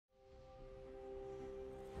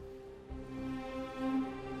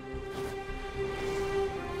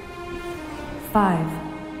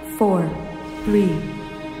5, 4, 3,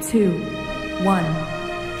 2, 1.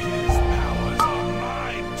 His powers are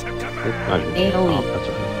mine to command. AOE. That's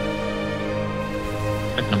right.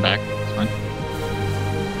 I come back. It's fine.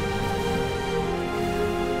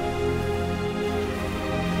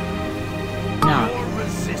 Knock. Your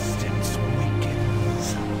resistance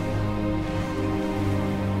weakens.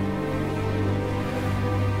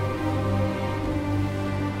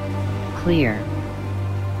 Clear.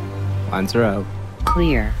 Lines are out.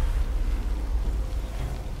 Clear.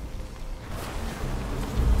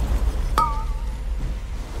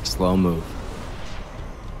 Slow move.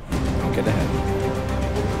 Don't get ahead.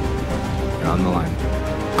 You're on the line.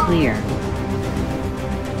 Clear.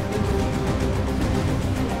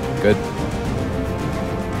 Good.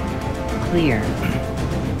 Clear.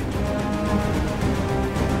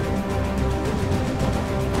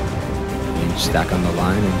 Range stack on the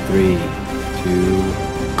line in 3, 2,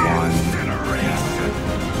 1.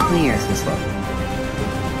 Clear. Nice and slow.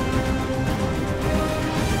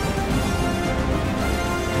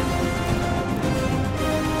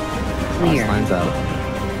 Clear. Cross lines out.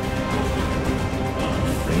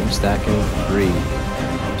 Range stack in 3,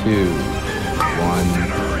 2,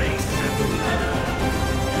 1.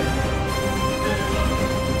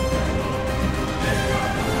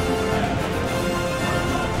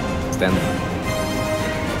 Stand there.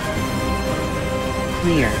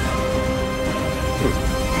 Clear.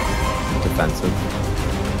 Defensive.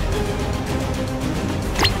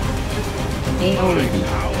 AOE.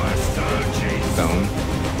 Power surges. Zone.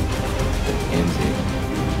 And Z.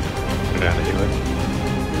 Yeah, they do it.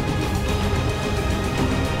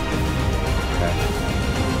 Okay.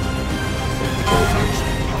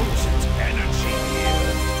 Potent energy here.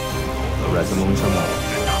 The resumes on the I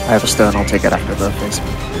have a stone, I'll take it after the face.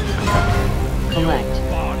 Collect.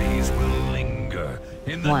 Bodies will linger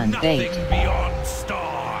in the One nothing bait. beyond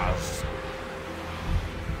stars.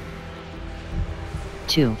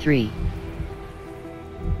 2, 3,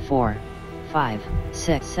 4, 5,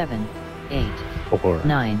 6, 7, 8, 4,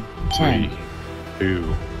 9, 10. 3, 2,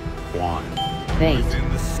 1. Bait. In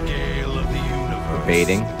the scale of the universe.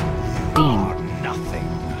 baiting. Beam. are nothing.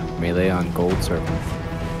 Melee on gold circle.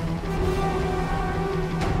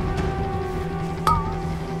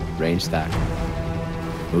 Range stack.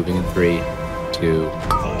 Moving in 3, 2,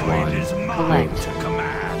 Void 1. is mine Collect. to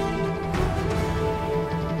command.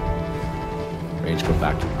 Range go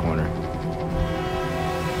back to the corner.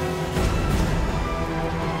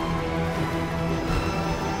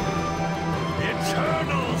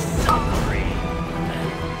 Eternal suffering.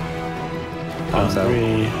 Bounce out.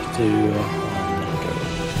 3, 2,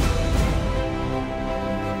 1,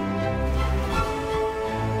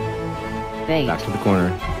 Bait. Back to the corner.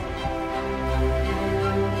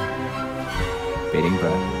 Baiting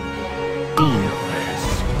breath. Beam.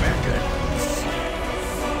 This beckons.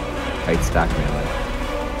 Tight stack melee.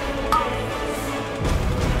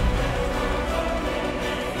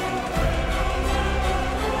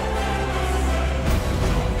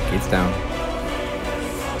 Gates down.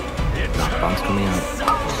 Knock bombs coming out.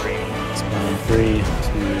 Suffering. It's 3,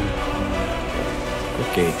 2,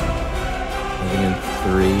 Quick gate. Moving in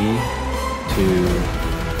 3, 2,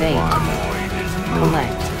 Bait. 1. Void is mine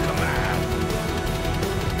Collect. to command.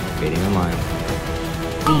 Baiting in line.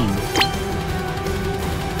 Beam.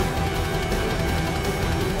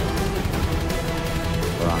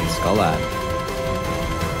 We're on Skullad.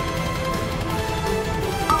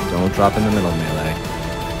 Don't drop in the middle melee.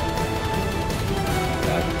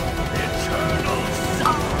 Back. Eternal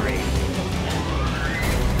suffering.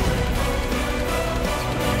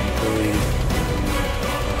 3,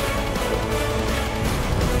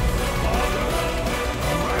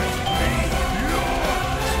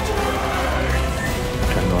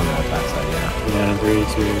 Try and go on that backside, yeah. yeah, 3, 2, 1,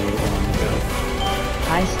 go.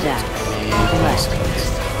 High stacks. Nice. Collect.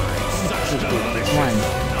 1,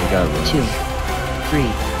 We got room. 2, 3,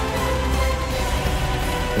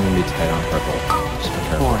 We're gonna be tight on purple. Just be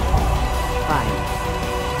 4, careful. 5.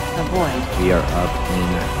 Avoid. We are up in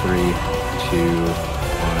 3, 2,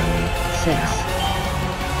 1. 6.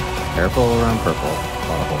 Careful around purple.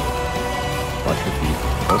 Hold. Watch your feet.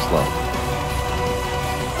 Go slow.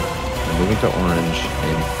 We're moving to orange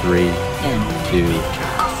in 3, In. 2,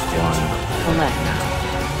 1. Collect.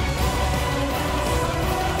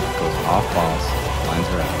 Goes off boss. Lines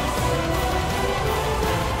are out.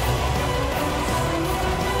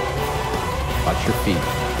 Watch your feet.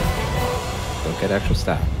 Don't get extra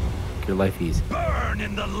stack. Make your life easy. Burn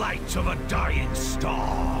in the light of a dying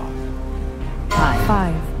star. 5.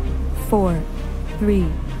 5, 4, 3,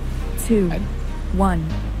 2, Head. 1.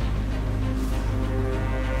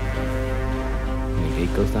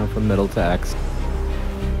 8 goes down from middle to X.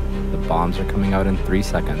 The bombs are coming out in 3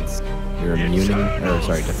 seconds. You're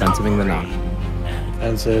defensiving the knock.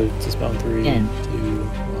 Defensive, dispel in 3, In. 2,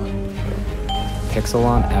 1. Pixel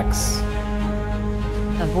on X.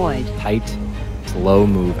 Avoid. Tight, slow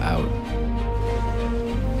move out.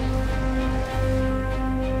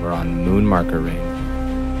 We're on moon marker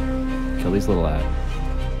range. Kill these little ad.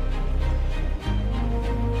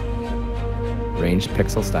 Ranged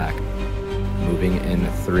pixel stack. Moving in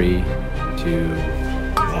 3, 2,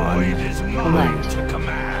 1. Is mine to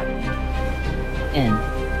command. In.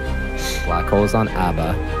 Black hole is on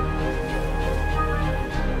ABBA.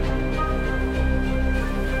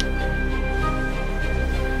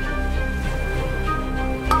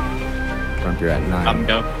 Trump, you're at 9.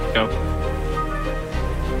 Go.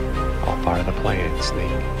 All part of the plan, Snake.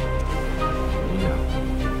 You know.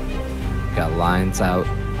 Got lines out.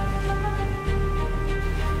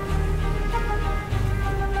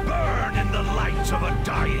 Burn in the light of a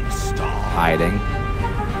dying star. Hiding.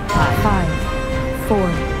 5,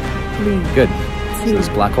 4, 3, Good. So this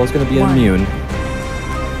black hole is going to be immune.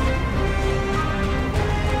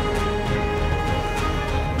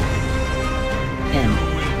 In.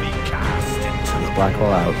 Will be cast into the Black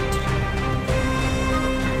hole out.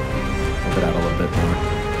 Move it out a little bit more.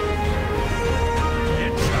 eternal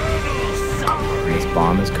And suffering. this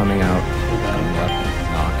bomb is coming out. Come left.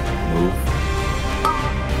 Knock. Move.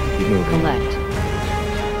 Keep moving. Collect.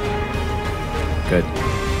 Good.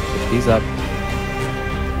 Pick these up.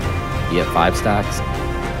 You get 5 stacks.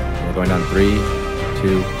 And we're going down 3, 2, 1.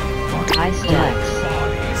 High stacks.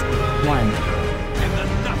 1,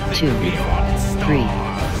 2, 3.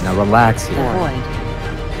 Now relax here. Avoid.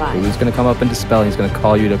 5, Who's going to come up and dispel? He's going to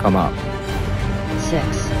call you to come up. 6, 7,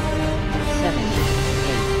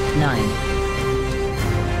 8, 9,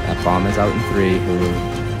 That bomb is out in 3.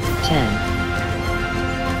 10.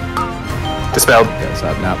 Dispelled. Goes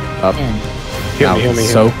up, now, up. In. Now Heal me.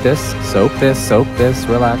 soak this,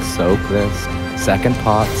 relax, soak this. Second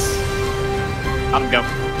pots. Go.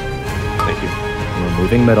 Thank you. We're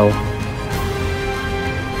moving middle.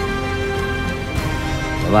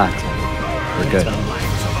 Relax. We're good.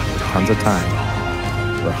 Tons of time.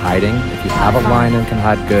 We're hiding. If you have a line and can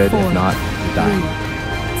hide, good. If not, you're dying.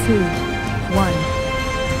 2, 1.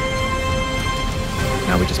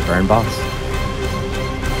 Now we just burn boss.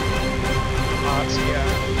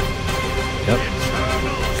 Yep.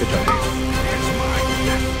 Good job.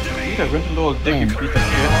 In.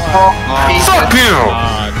 Fuck you!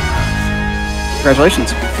 Congratulations.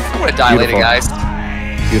 I'm gonna die later, Beautiful. guys.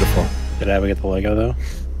 Beautiful. Did I ever get the Lego though?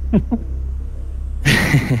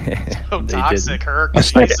 So toxic, Herc. A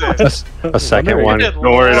second one. Good Don't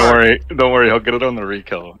worry. lord. Don't worry. I'll get it on the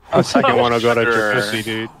recall. A second one will go to Sure. pussy,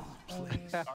 dude.